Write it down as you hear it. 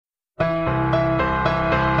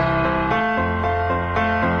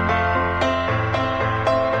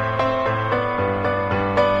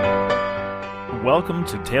welcome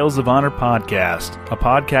to Tales of Honor Podcast, a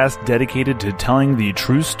podcast dedicated to telling the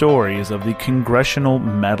true stories of the Congressional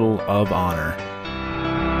Medal of Honor.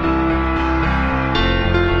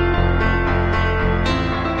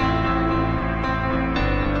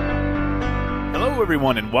 Hello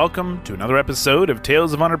everyone and welcome to another episode of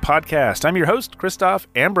Tales of Honor Podcast. I'm your host, Christoph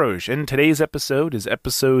Ambrosch, and today's episode is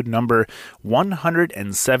episode number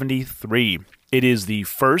 173. It is the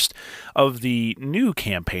first of the new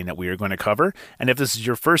campaign that we are going to cover, and if this is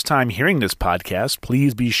your first time hearing this podcast,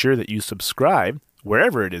 please be sure that you subscribe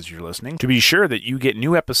wherever it is you're listening to be sure that you get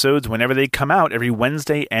new episodes whenever they come out every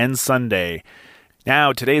Wednesday and Sunday.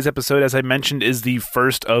 Now, today's episode, as I mentioned, is the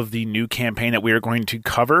first of the new campaign that we are going to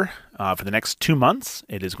cover for the next 2 months.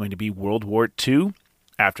 It is going to be World War II.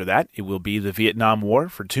 After that, it will be the Vietnam War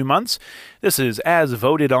for 2 months. This is as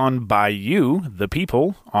voted on by you, the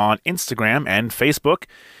people, on Instagram and Facebook.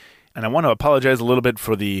 And I want to apologize a little bit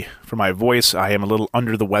for my voice. I am a little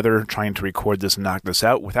under the weather trying to record this and knock this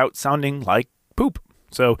out without sounding like poop.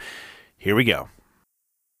 So, here we go.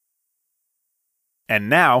 And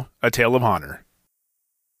now, a tale of honor.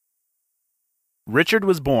 Richard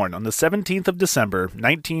was born on the 17th of December,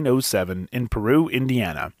 1907, in Peru,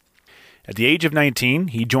 Indiana. At the age of 19,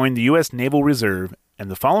 he joined the U.S. Naval Reserve,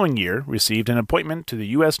 and the following year received an appointment to the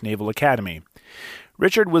U.S. Naval Academy.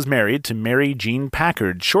 Richard was married to Mary Jean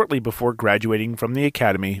Packard shortly before graduating from the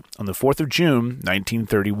Academy on the 4th of June,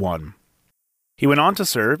 1931. He went on to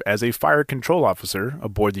serve as a fire control officer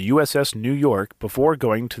aboard the USS New York before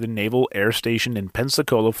going to the Naval Air Station in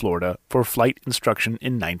Pensacola, Florida, for flight instruction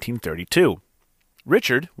in 1932.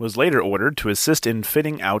 Richard was later ordered to assist in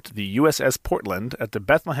fitting out the USS Portland at the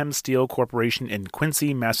Bethlehem Steel Corporation in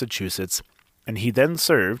Quincy, Massachusetts, and he then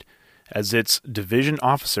served as its division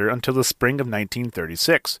officer until the spring of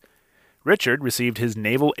 1936. Richard received his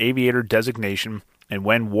Naval Aviator designation, and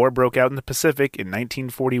when war broke out in the Pacific in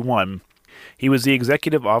 1941, he was the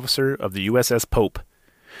executive officer of the USS Pope.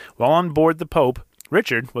 While on board the Pope,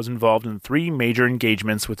 Richard was involved in 3 major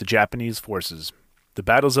engagements with the Japanese forces: the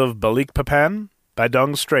battles of Balikpapan,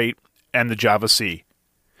 Badong Strait, and the Java Sea.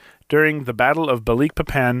 During the Battle of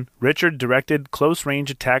Balikpapan, Richard directed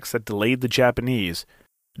close-range attacks that delayed the Japanese.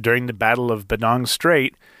 During the Battle of Badong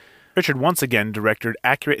Strait, Richard once again directed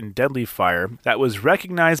accurate and deadly fire that was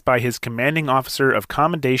recognized by his commanding officer of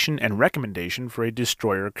commendation and recommendation for a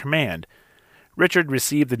destroyer command. Richard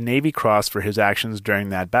received the Navy Cross for his actions during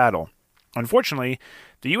that battle. Unfortunately,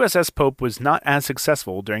 the USS Pope was not as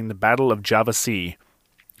successful during the Battle of Java Sea.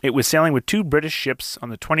 It was sailing with 2 British ships on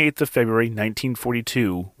the 28th of February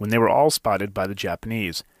 1942 when they were all spotted by the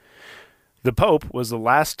Japanese. The Pope was the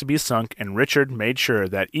last to be sunk, and Richard made sure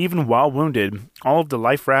that even while wounded, all of the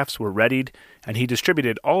life rafts were readied, and he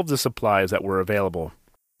distributed all of the supplies that were available.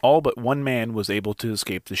 All but 1 man was able to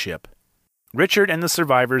escape the ship. Richard and the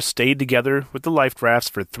survivors stayed together with the life rafts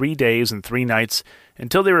for 3 days and 3 nights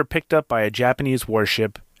until they were picked up by a Japanese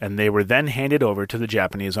warship, and they were then handed over to the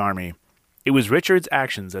Japanese army. It was Richard's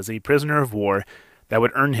actions as a prisoner of war that would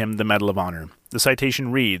earn him the Medal of Honor. The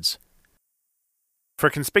citation reads, "For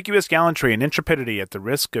conspicuous gallantry and intrepidity at the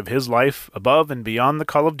risk of his life above and beyond the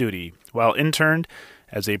call of duty, while interned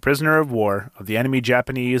as a prisoner of war of the enemy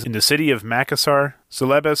Japanese in the city of Makassar,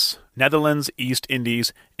 Celebes, Netherlands, East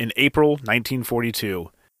Indies, in April 1942.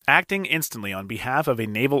 Acting instantly on behalf of a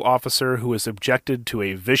naval officer who was subjected to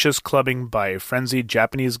a vicious clubbing by a frenzied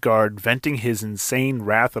Japanese guard venting his insane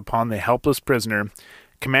wrath upon the helpless prisoner,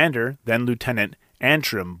 Commander, then Lieutenant,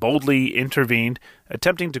 Antrim boldly intervened,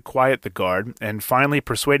 attempting to quiet the guard, and finally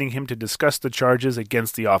persuading him to discuss the charges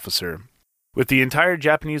against the officer. With the entire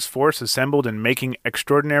Japanese force assembled and making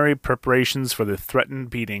extraordinary preparations for the threatened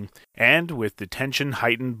beating, and with the tension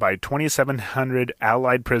heightened by 2,700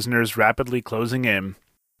 Allied prisoners rapidly closing in,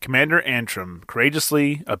 Commander Antrim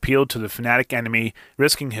courageously appealed to the fanatic enemy,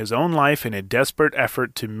 risking his own life in a desperate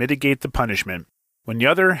effort to mitigate the punishment. When the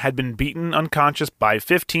other had been beaten unconscious by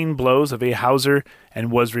 15 blows of a howitzer and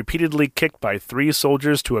was repeatedly kicked by 3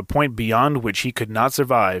 soldiers to a point beyond which he could not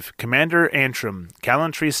survive, Commander Antrim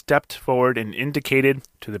gallantly stepped forward and indicated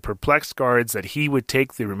to the perplexed guards that he would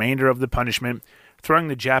take the remainder of the punishment, throwing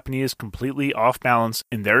the Japanese completely off balance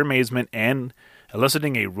in their amazement and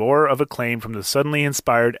eliciting a roar of acclaim from the suddenly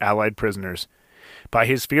inspired Allied prisoners. By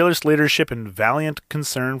his fearless leadership and valiant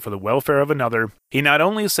concern for the welfare of another, he not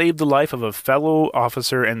only saved the life of a fellow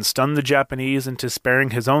officer and stunned the Japanese into sparing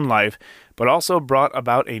his own life, but also brought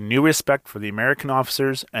about a new respect for the American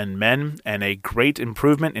officers and men and a great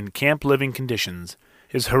improvement in camp living conditions.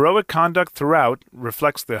 His heroic conduct throughout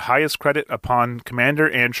reflects the highest credit upon Commander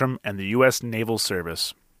Antrim and the U.S. Naval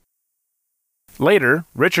Service. Later,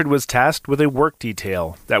 Richard was tasked with a work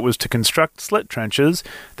detail that was to construct slit trenches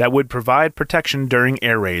that would provide protection during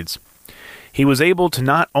air raids. He was able to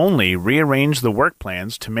not only rearrange the work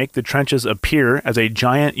plans to make the trenches appear as a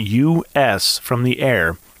giant U.S. from the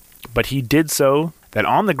air, but he did so that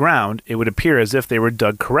on the ground it would appear as if they were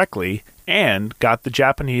dug correctly, and got the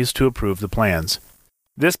Japanese to approve the plans.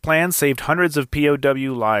 This plan saved hundreds of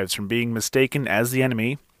POW lives from being mistaken as the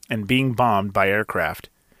enemy and being bombed by aircraft.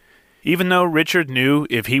 Even though Richard knew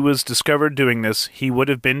if he was discovered doing this, he would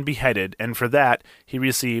have been beheaded, and for that he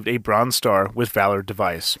received a Bronze Star with Valor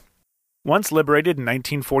Device. Once liberated in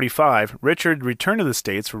 1945, Richard returned to the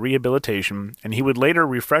States for rehabilitation, and he would later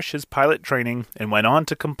refresh his pilot training and went on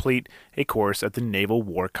to complete a course at the Naval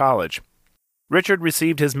War College. Richard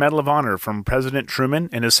received his Medal of Honor from President Truman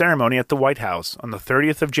in a ceremony at the White House on the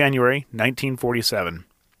 30th of January, 1947.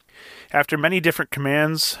 After many different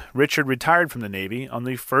commands, Richard retired from the Navy on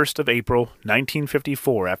the 1st of April,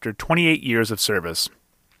 1954, after 28 years of service.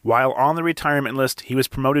 While on the retirement list, he was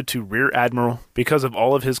promoted to Rear Admiral because of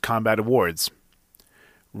all of his combat awards.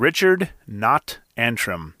 Richard N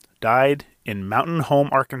Antrim died in Mountain Home,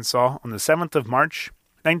 Arkansas on the 7th of March,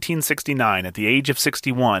 1969 at the age of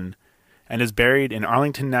 61, and is buried in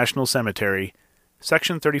Arlington National Cemetery,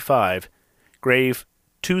 Section 35, grave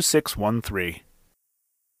 2613.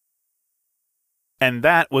 And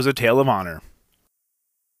that was a Tale of Honor.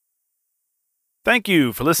 Thank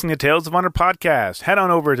you for listening to Tales of Honor Podcast. Head on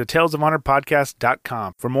over to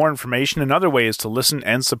talesofhonorpodcast.com for more information and other ways to listen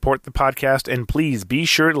and support the podcast, and please be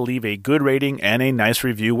sure to leave a good rating and a nice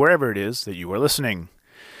review wherever it is that you are listening.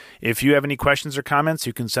 If you have any questions or comments,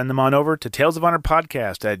 you can send them on over to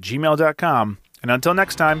talesofhonorpodcast@gmail.com. And until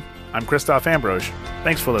next time, I'm Christoph Ambrose.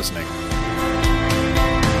 Thanks for listening.